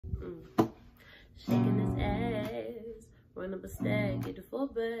Shaking this ass, run up a stack, get the 4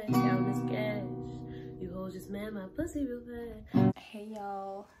 back, count this cash. You hoes just mad my pussy real bad. Hey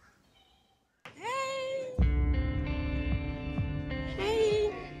y'all. Hey!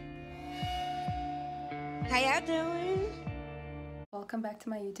 Hey! How y'all doing? Welcome back to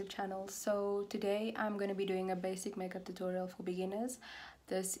my YouTube channel. So today I'm going to be doing a basic makeup tutorial for beginners.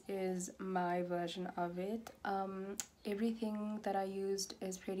 This is my version of it. Everything that I used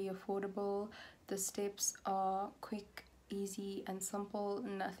is pretty affordable. The steps are quick, easy and simple.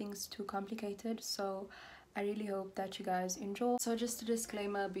 Nothing's too complicated. So I really hope that you guys enjoy. So just a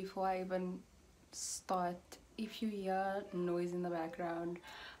disclaimer before I even start. If you hear noise in the background,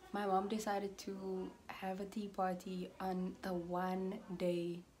 my mom decided to have a tea party on the one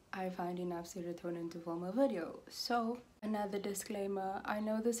day I find enough serotonin to film a video. So another disclaimer, I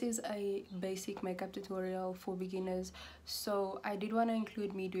know this is a basic makeup tutorial for beginners, so I did want to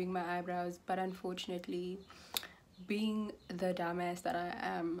include me doing my eyebrows, but unfortunately, being the dumbass that I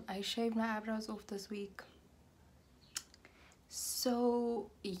am, I shaved my eyebrows off this week. So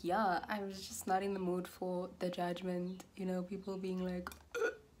yeah, I was just not in the mood for the judgment, you know, people being like,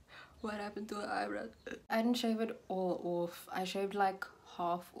 what happened to her eyebrows? I didn't shave it all off. I shaved like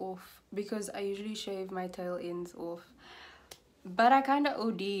half off because I usually shave my tail ends off, but I kind of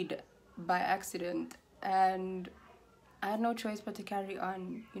OD'd by accident and I had no choice but to carry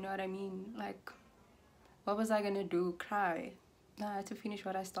on, you know what I mean? Like, what was I gonna do? Cry? No, I had to finish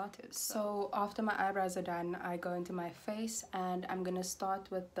what I started. So after my eyebrows are done, I go into my face and I'm gonna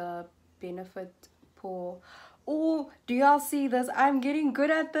start with the Benefit Pore. Oh, do y'all see this? I'm getting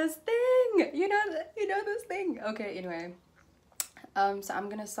good at this thing. You know this thing. Okay, anyway. So I'm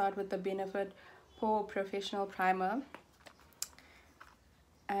gonna start with the Benefit Pore Professional Primer.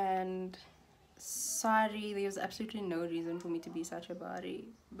 And sorry, there's absolutely no reason for me to be such a body,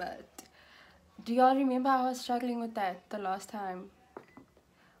 but do y'all remember I was struggling with that the last time?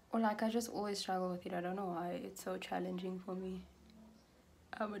 Or like I just always struggle with it. I don't know why. It's so challenging for me.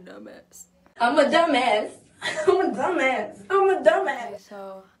 I'm a dumbass. I'm a dumbass. I'm a dumbass. I'm a dumbass. Okay,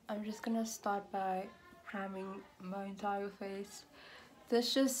 so I'm just gonna start by priming my entire face.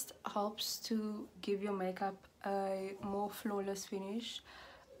 This just helps to give your makeup a more flawless finish.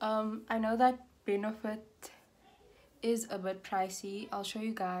 I know that Benefit is a bit pricey. I'll show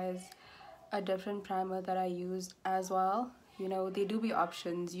you guys a different primer that I use as well. You know, there do be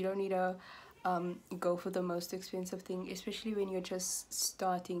options. You don't need to go for the most expensive thing, especially when you're just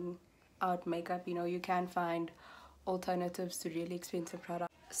starting out makeup. You know, you can find alternatives to really expensive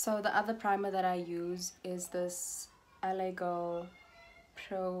products. So the other primer that I use is this LA Girl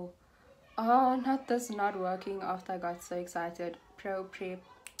Pro. Oh, not this, not working after I got so excited. Pro Prep.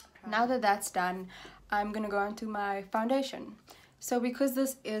 Now that that's done, I'm gonna go on to my foundation. So because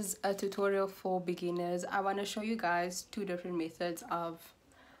this is a tutorial for beginners, I want to show you guys two different methods of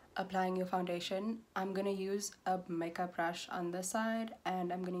applying your foundation. I'm gonna use a makeup brush on this side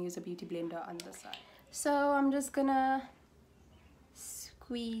and I'm gonna use a beauty blender on this side. So I'm just gonna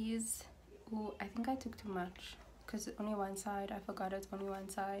squeeze. Oh, I think I took too much because it's only one side. I forgot it's only one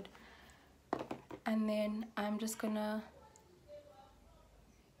side. And then I'm just gonna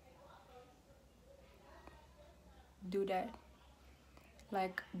do that,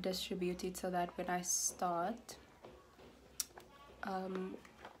 like distribute it so that when I start,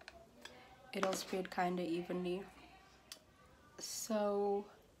 it'll spread kind of evenly. So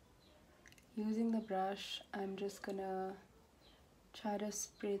using the brush, I'm just gonna try to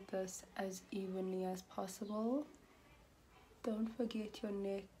spread this as evenly as possible. Don't forget your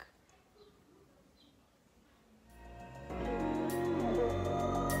neck.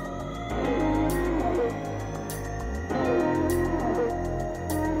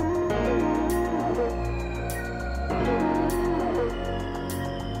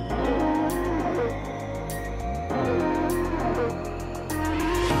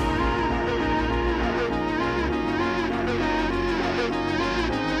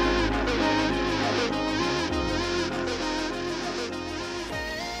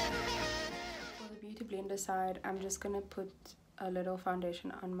 Side, I'm just gonna put a little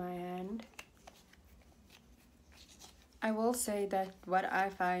foundation on my hand. I will say that what I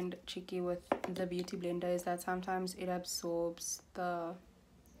find tricky with the beauty blender is that sometimes it absorbs the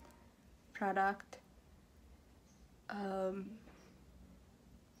product.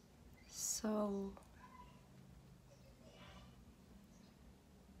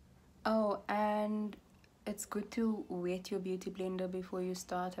 Oh, and it's good to wet your beauty blender before you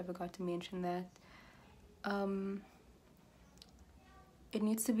start. I forgot to mention that. It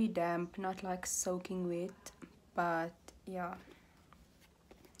needs to be damp, not like soaking wet, but yeah,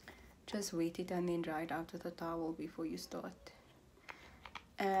 just wet it and then dry it out with a towel before you start.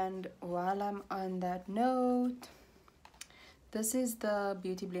 And while I'm on that note, this is the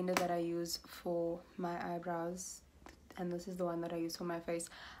beauty blender that I use for my eyebrows, and this is the one that I use for my face.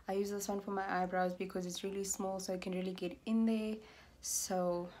 I use this one for my eyebrows because it's really small, so I can really get in there,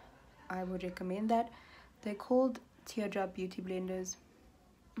 so I would recommend that. They're called teardrop beauty blenders.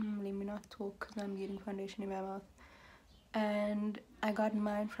 Let me not talk because I'm getting foundation in my mouth. And I got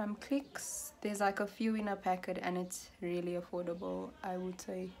mine from Clicks. There's like a few in a packet and it's really affordable, I would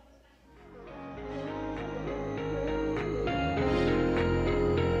say.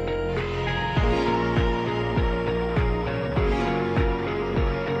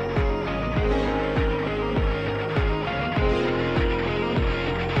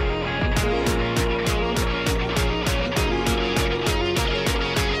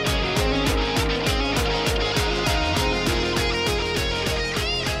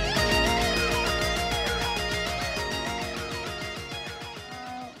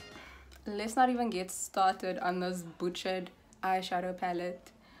 Let's not even get started on this butchered eyeshadow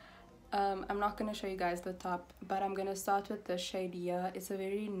palette. I'm not going to show you guys the top, but I'm going to start with the shade here. It's a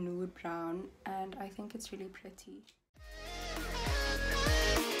very nude brown and I think it's really pretty.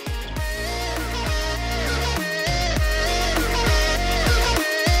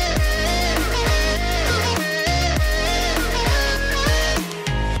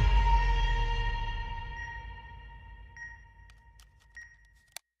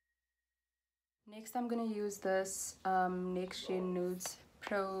 Next, I'm going to use this Next Gen Nudes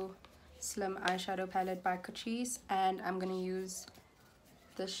Pro Slim Eyeshadow Palette by Catrice, and I'm going to use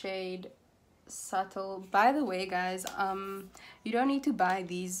the shade Subtle. By the way, guys, you don't need to buy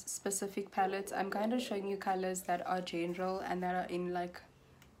these specific palettes. I'm kind of showing you colors that are general and that are in like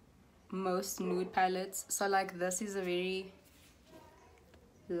most nude palettes. So like this is a very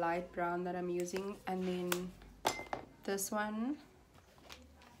light brown that I'm using, and then this one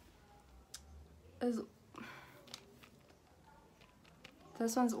is,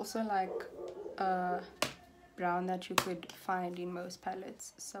 this one's also like a brown that you could find in most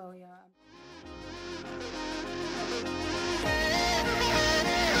palettes. So yeah.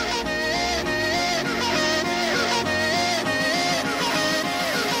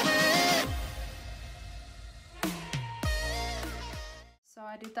 So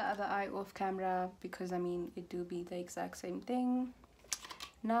I did the other eye off camera because I mean it do be the exact same thing.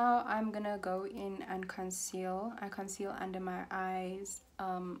 Now I'm gonna go in and conceal. I conceal under my eyes,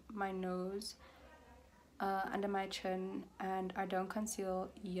 my nose, under my chin, and I don't conceal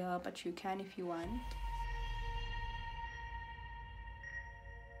here, but you can if you want.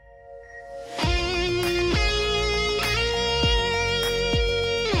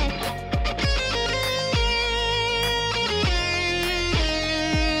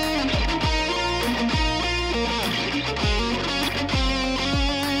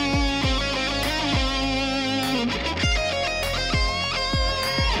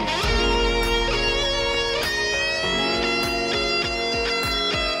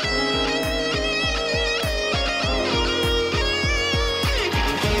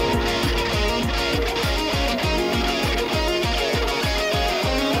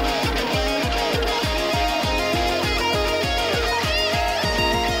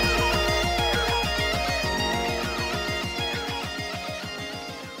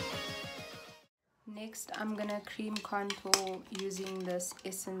 Next, I'm gonna cream contour using this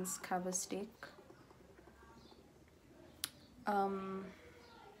Essence Cover Stick.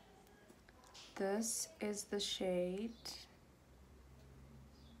 This is the shade.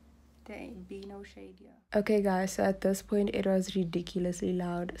 There ain't be no shade here. Okay guys, so at this point it was ridiculously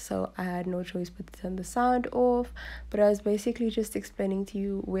loud, so I had no choice but to turn the sound off. But I was basically just explaining to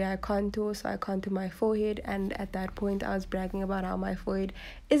you where I contour. So I contour my forehead, and at that point I was bragging about how my forehead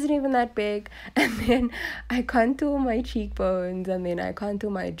isn't even that big. And then I contour my cheekbones, and then I contour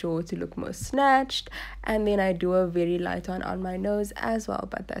my jaw to look more snatched, and then I do a very light one on my nose as well.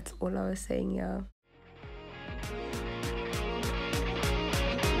 But that's all I was saying here.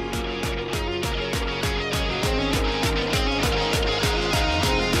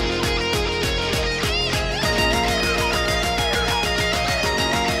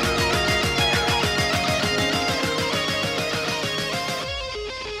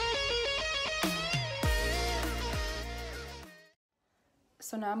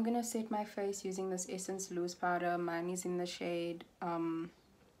 So now I'm gonna set my face using this Essence Loose Powder. Mine is in the shade,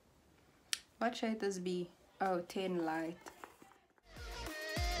 what shade this be? Oh, 10 Light.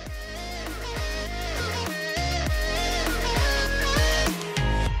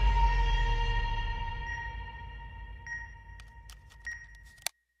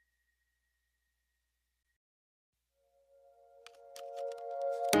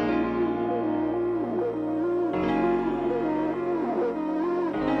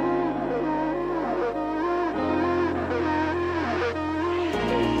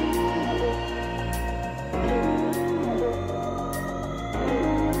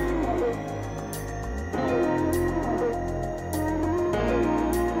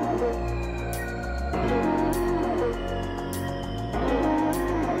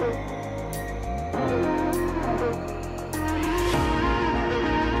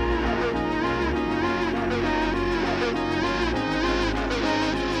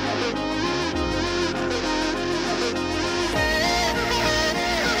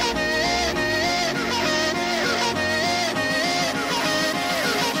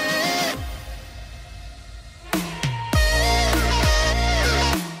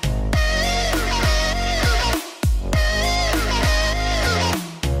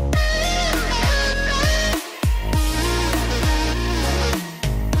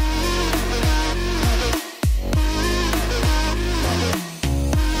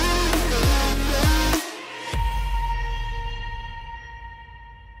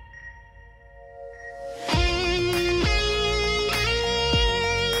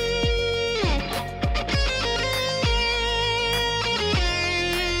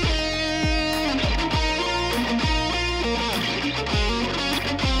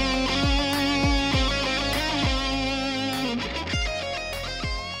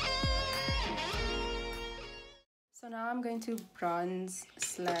 into bronze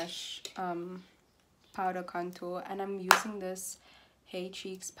slash powder contour, and I'm using this Hey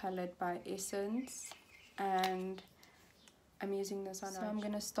Cheeks palette by Essence, and I'm using this on. So I'm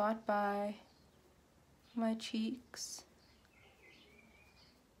gonna start by my cheeks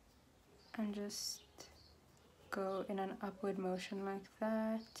and just go in an upward motion like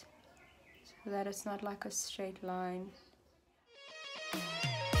that, so that it's not like a straight line.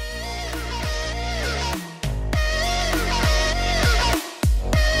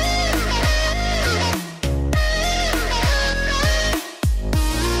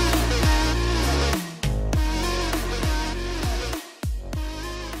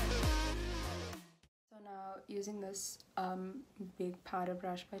 Using this big powder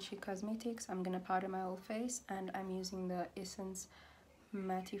brush by Cheek Cosmetics, I'm gonna powder my whole face, and I'm using the Essence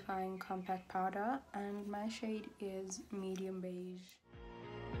Mattifying Compact Powder, and my shade is medium beige.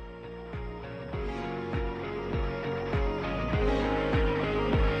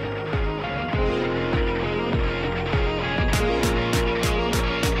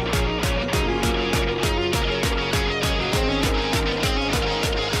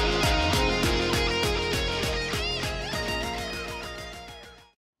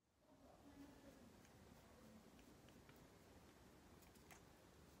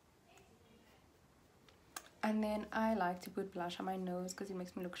 And then I like to put blush on my nose because it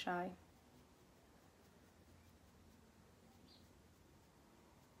makes me look shy.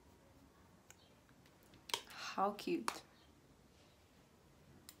 How cute.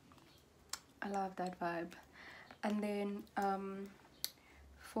 I love that vibe. And then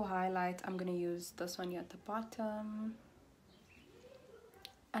for highlight, I'm gonna use this one here at the bottom.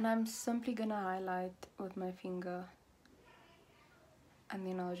 And I'm simply gonna highlight with my finger. And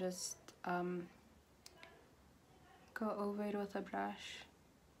then I'll just go over it with a brush.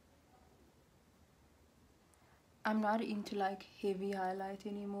 I'm not into like heavy highlight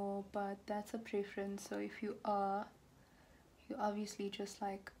anymore, but that's a preference. So if you are, you obviously just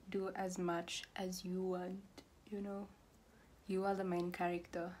like do as much as you want, you know. You are the main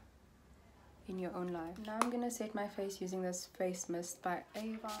character in your own life. Now I'm gonna set my face using this face mist by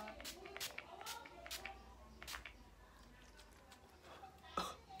Avon.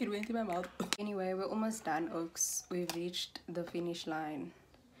 It went in my mouth. Anyway, we're almost done, Oaks. We've reached the finish line.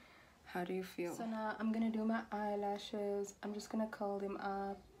 How do you feel? So now I'm gonna do my eyelashes. I'm just gonna curl them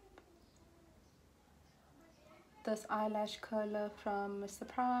up. This eyelash curler from Mr.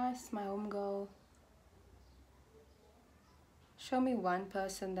 Price, my home girl. Show me one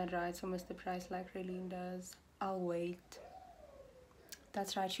person that writes for Mr. Price like Raylene does. I'll wait.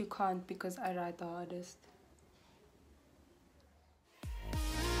 That's right, you can't, because I write the hardest.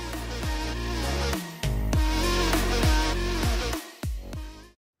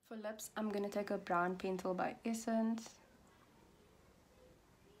 For lips, I'm gonna take a brown pencil by Essence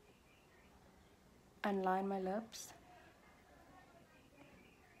and line my lips.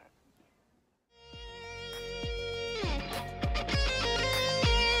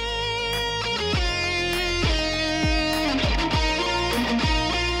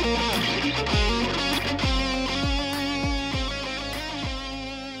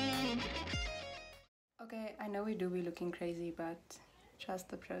 Okay, I know we do be looking crazy, but trust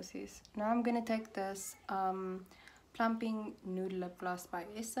the process. Now I'm gonna take this plumping nude lip gloss by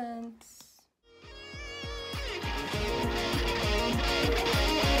Essence.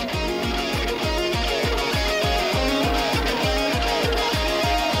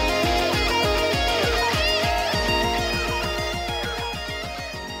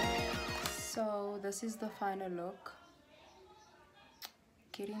 So this is the final look.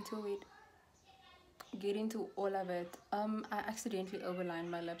 Get into it. Get into all of it. I accidentally overlined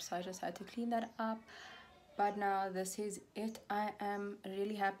my lips, so I just had to clean that up. But now this is it. I am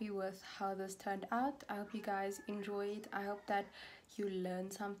really happy with how this turned out. I hope you guys enjoy it. I hope that you learn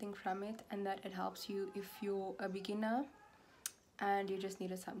something from it and that it helps you if you're a beginner and you just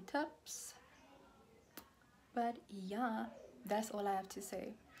needed some tips. But yeah, that's all I have to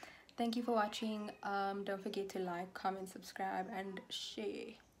say. Thank you for watching. Don't forget to like, comment, subscribe, and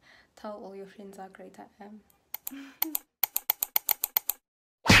share. Tell all your friends how great I am.